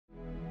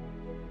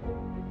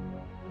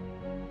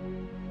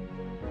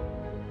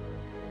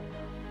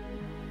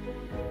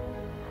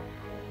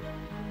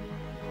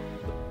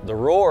The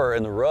roar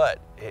and the rut,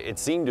 it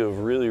seemed to have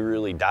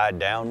really died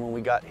down when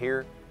we got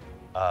here,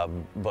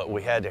 but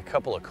we had a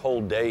couple of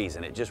cold days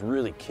and it just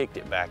really kicked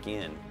it back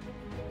in.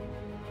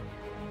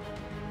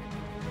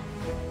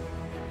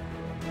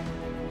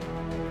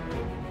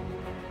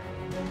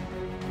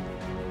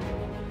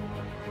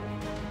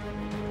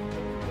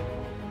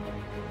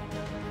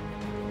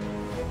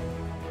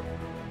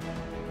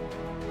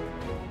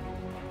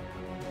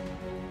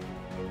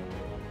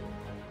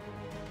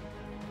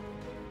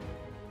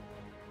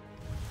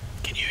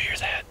 Can you hear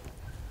that?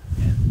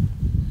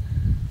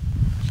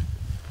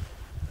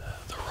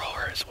 The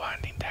roar is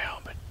winding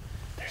down, but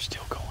they're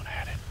still going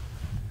at it.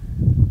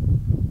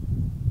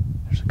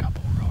 There's a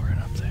couple roaring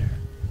up there.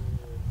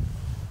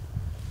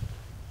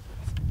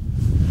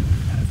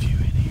 Got a few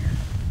in here.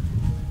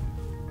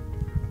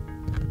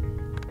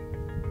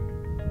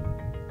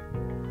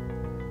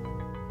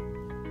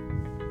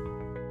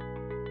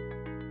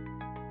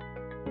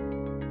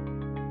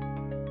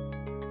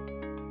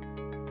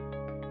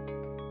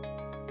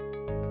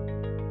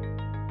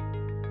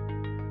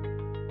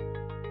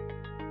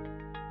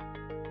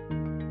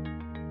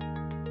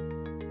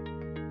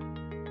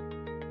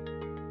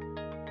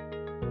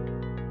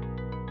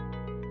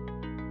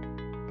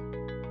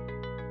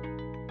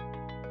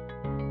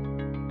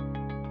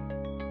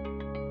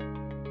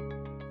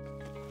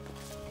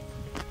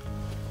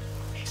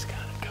 He's got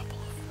a couple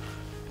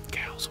of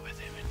cows with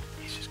him, and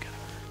he's just gonna.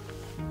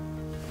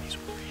 He's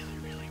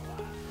really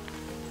wild.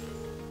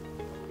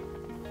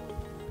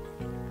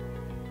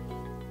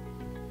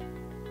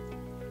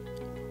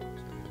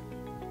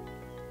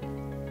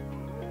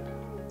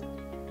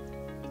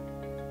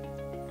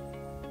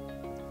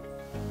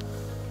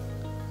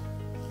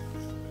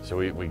 So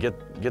we get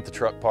the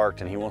truck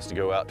parked and he wants to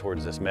go out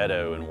towards this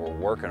meadow, and we're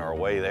working our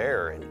way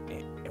there, and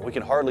we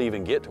can hardly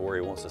even get to where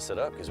he wants to sit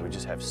up because we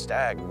just have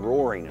Stag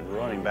roaring and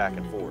running back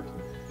and forth.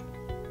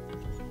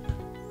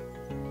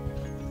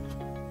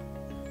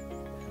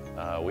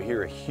 We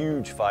hear a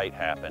huge fight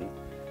happen.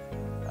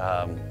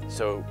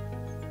 So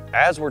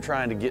as we're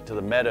trying to get to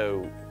the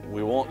meadow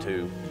we want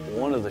to,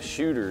 one of the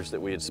shooters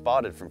that we had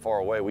spotted from far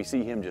away, we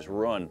see him just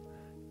run,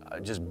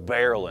 just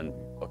barreling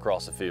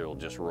across the field,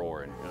 just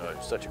roaring.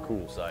 It's such a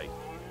cool sight.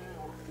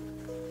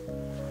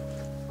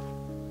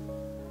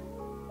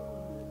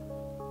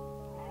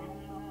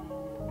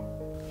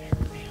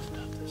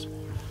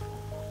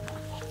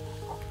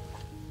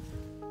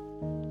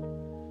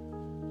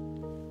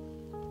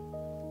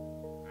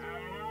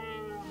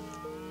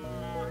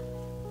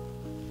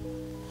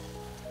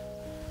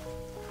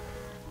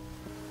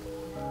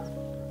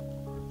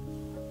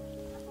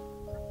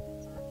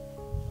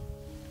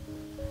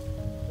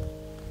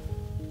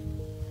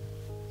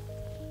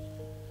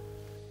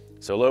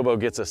 So Lobo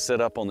gets us set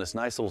up on this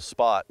nice little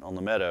spot on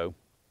the meadow,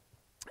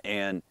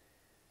 and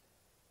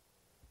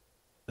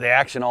the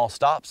action all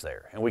stops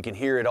there, and we can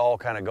hear it all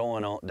kind of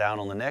going on, down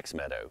on the next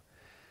meadow.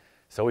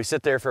 So we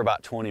sit there for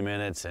about 20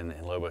 minutes, and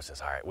Lobo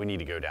says, all right, we need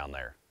to go down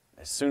there.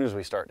 As soon as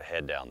we start to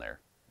head down there,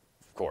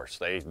 of course,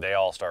 they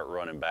all start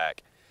running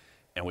back,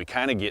 and we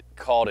kind of get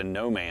caught in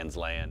no man's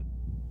land.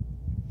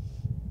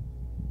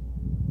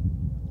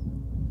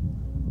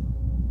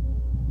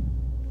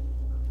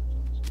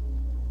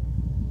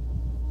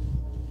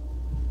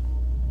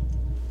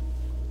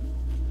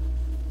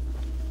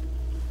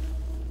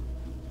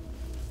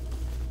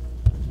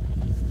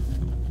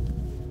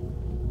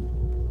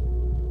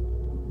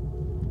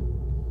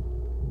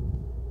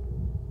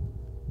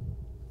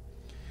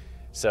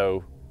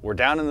 So we're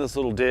down in this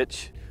little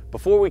ditch.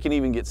 Before we can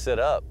even get set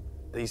up,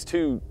 these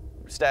two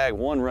stag,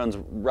 one runs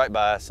right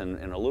by us and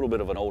a little bit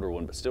of an older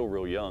one, but still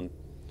real young.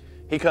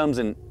 He comes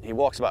and he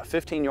walks about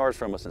 15 yards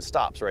from us and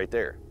stops right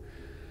there.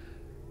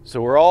 So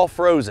we're all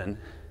frozen,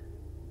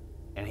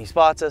 and he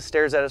spots us,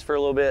 stares at us for a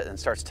little bit, and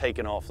starts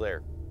taking off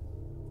there.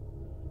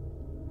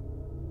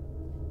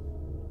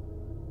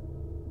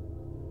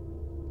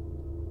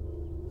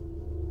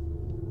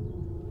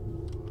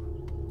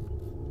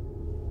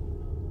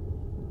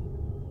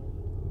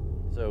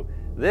 So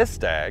this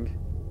stag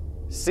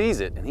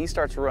sees it and he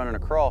starts running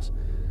across.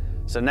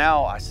 So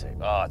now I say,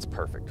 oh, it's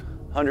perfect.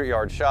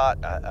 100-yard shot,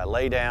 I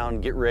lay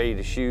down, get ready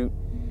to shoot.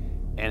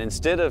 And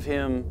instead of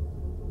him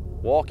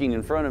walking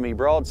in front of me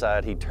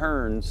broadside, he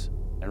turns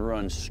and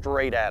runs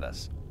straight at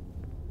us.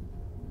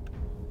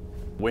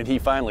 When he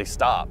finally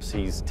stops,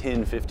 he's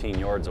 10, 15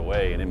 yards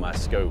away, and in my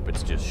scope,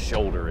 it's just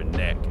shoulder and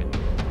neck. And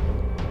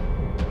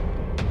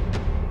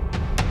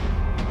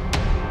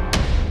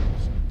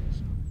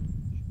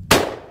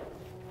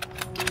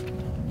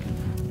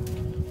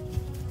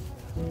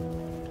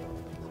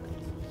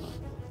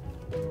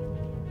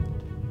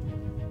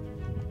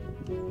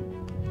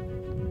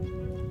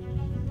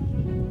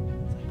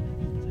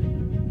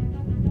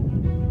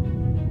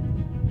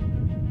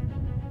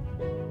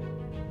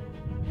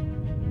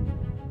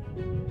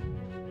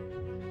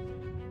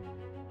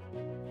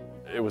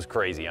it was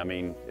crazy. I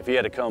mean, if he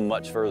had to come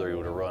much further, he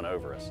would have run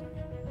over us.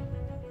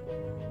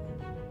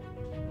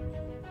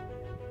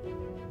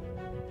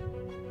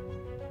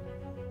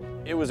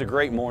 It was a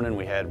great morning.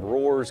 We had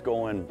roars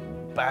going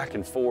back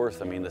and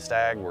forth. I mean, the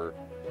stag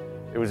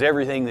it was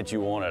everything that you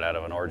wanted out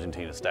of an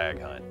Argentina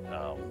stag hunt.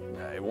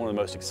 One of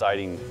the most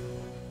exciting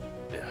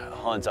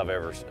hunts I've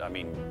ever, I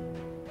mean,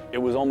 it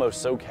was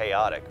almost so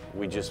chaotic,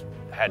 we just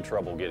had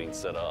trouble getting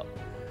set up,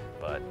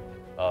 but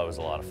it was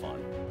a lot of fun.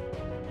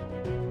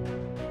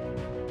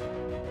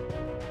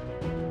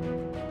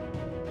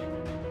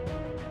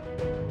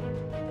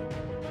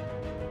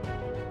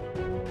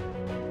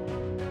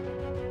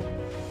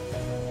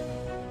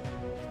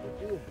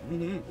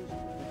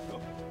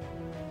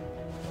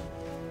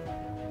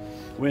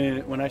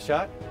 When I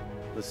shot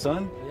the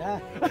sun? Yeah.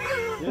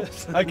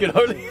 Yes. I could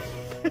hardly.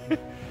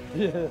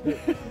 Yeah.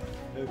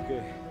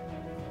 Okay.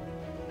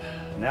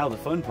 Now the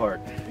fun part,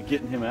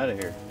 getting him out of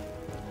here.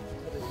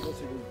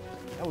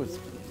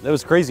 That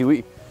was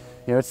crazy.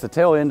 It's the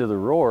tail end of the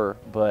roar,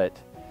 but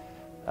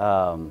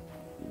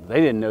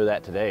they didn't know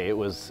that today. It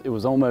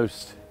was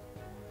almost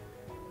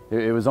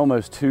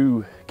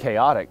too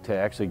chaotic to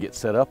actually get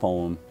set up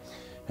on them,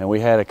 and we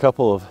had a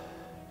couple of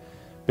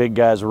big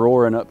guys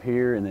roaring up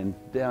here and then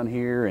down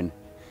here and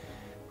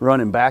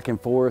running back and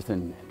forth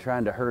and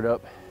trying to herd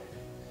up,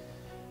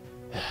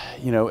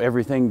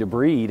 everything to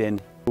breed.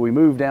 And we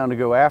moved down to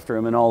go after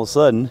them, and all of a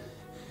sudden,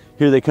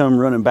 here they come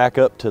running back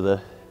up to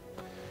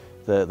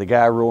the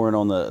guy roaring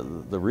on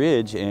the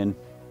ridge, and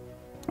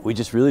we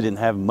just really didn't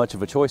have much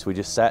of a choice. We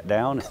just sat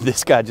down, and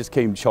this guy just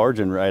came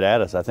charging right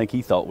at us. I think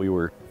he thought we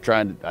were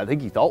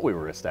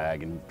a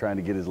stag and trying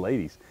to get his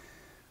ladies,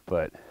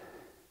 but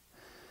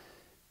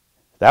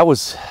that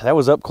was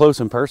up close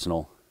and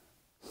personal.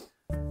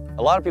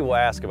 A lot of people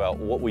ask about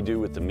what we do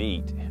with the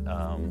meat,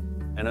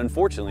 and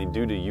unfortunately,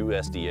 due to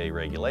USDA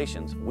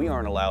regulations, we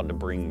aren't allowed to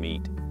bring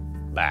meat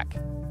back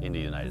into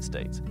the United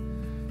States.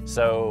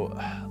 So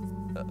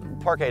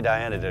Parquet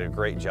Diana did a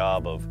great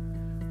job of,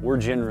 we're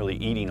generally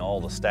eating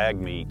all the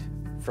stag meat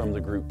from the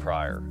group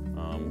prior.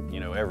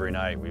 Every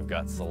night we've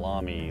got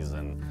salamis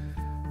and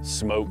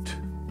smoked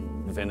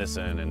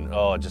venison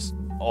and just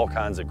all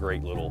kinds of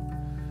great little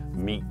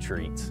meat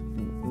treats.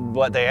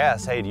 But they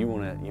asked, hey, do you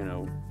want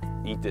to,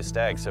 eat this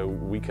stag? So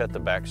we cut the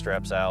back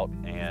straps out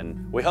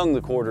and we hung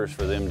the quarters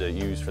for them to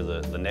use for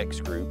the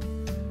next group.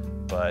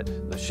 But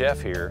the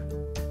chef here,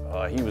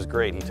 he was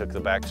great. He took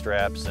the back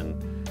straps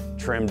and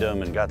trimmed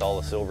them and got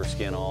all the silver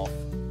skin off.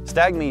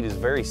 Stag meat is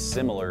very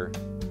similar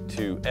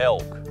to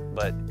elk,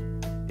 but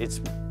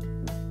it's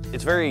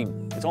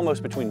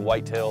almost between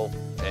whitetail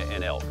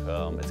and elk.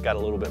 It's got a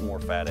little bit more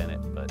fat in it,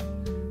 but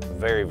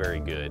very, very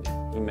good.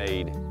 He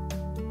made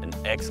an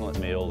excellent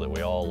meal that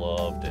we all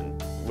loved,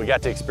 and we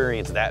got to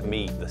experience that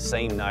meat the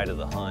same night of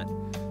the hunt,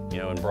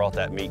 and brought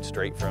that meat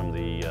straight from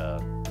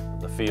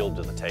the field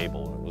to the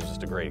table. It was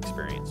just a great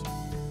experience.